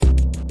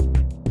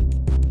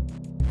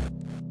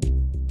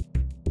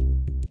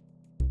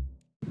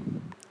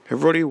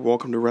Everybody,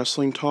 welcome to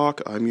Wrestling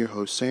Talk. I'm your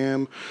host,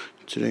 Sam.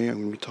 Today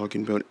I'm going to be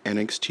talking about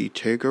NXT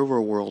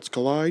TakeOver Worlds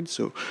Collide,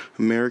 so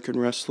American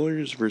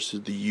wrestlers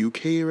versus the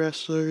UK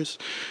wrestlers,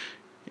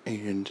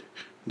 and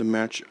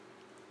the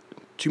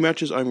two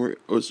matches I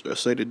was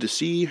excited to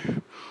see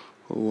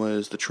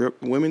was the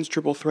women's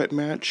triple threat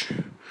match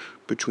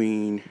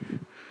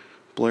between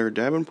Blair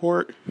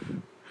Davenport,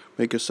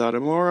 Meiko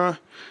Satomura,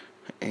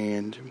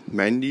 and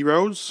Mandy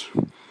Rose.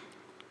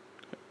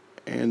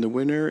 And the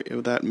winner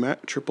of that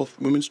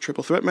women's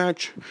triple threat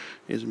match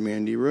is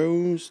Mandy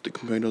Rose. The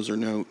competitors are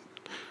now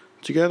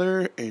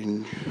together,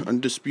 and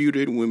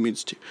undisputed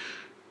women's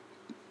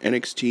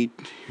NXT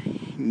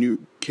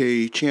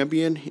UK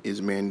champion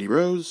is Mandy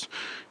Rose.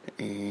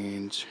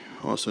 And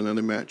also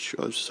another match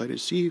I was excited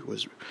to see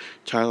was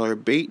Tyler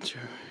Bate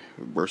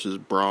versus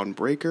Braun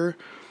Breaker.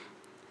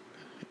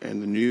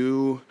 And the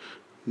new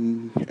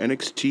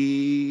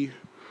NXT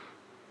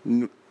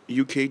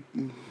UK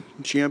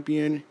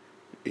champion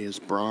is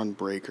Braun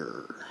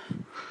Breaker,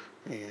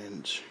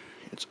 and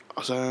it's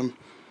awesome.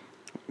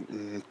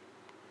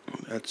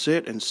 That's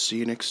it, and see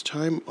you next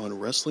time on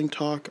Wrestling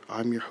Talk.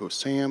 I'm your host,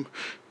 Sam.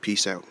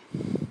 Peace out.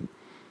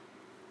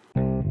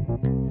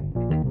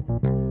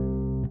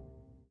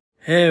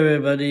 Hey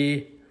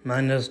everybody, my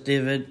name is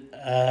David.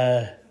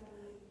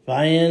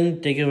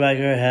 Brian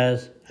Dickenbacker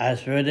has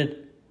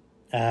aspirated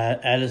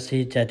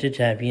NXT Tattoo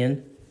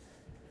Champion.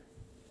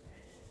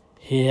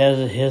 He has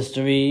a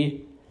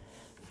history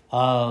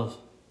of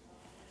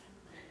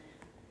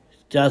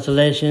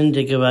Congratulations,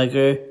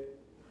 Dickenbacker.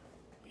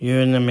 You're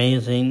an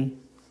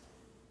amazing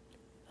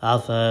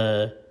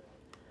alpha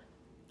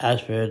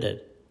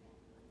aspirated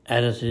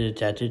attitude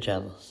tattoo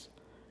channels.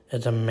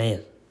 It's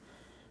amazing.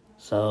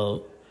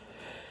 So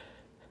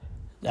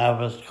that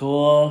was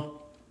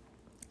cool.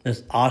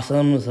 It's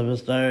awesome,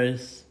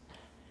 superstars.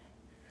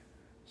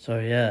 So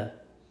yeah,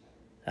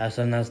 that's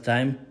the next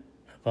time.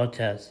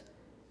 Podcast.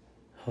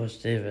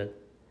 Host David.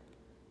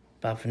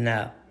 Bye for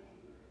now.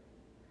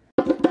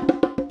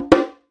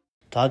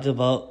 Talked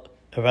about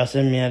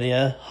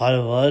WrestleMania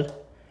Hollywood.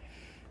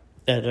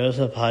 That there's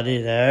a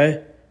party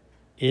there.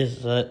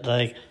 Is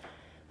like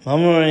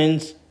Roman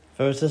Reigns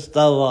versus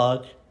The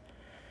Rock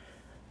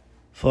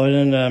for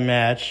the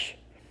match.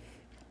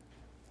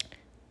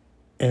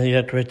 And you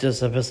got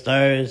greatest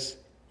superstars.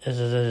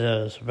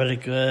 It's really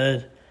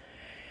good.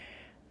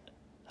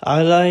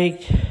 I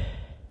like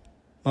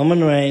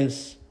Roman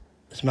Reigns.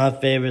 It's my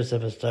favorite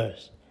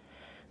superstars.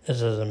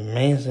 This is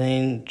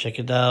amazing. Check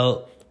it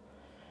out.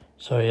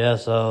 So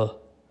as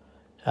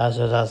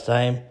the last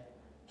time,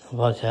 the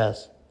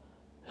podcast,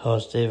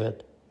 host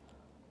David.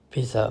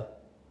 Peace out.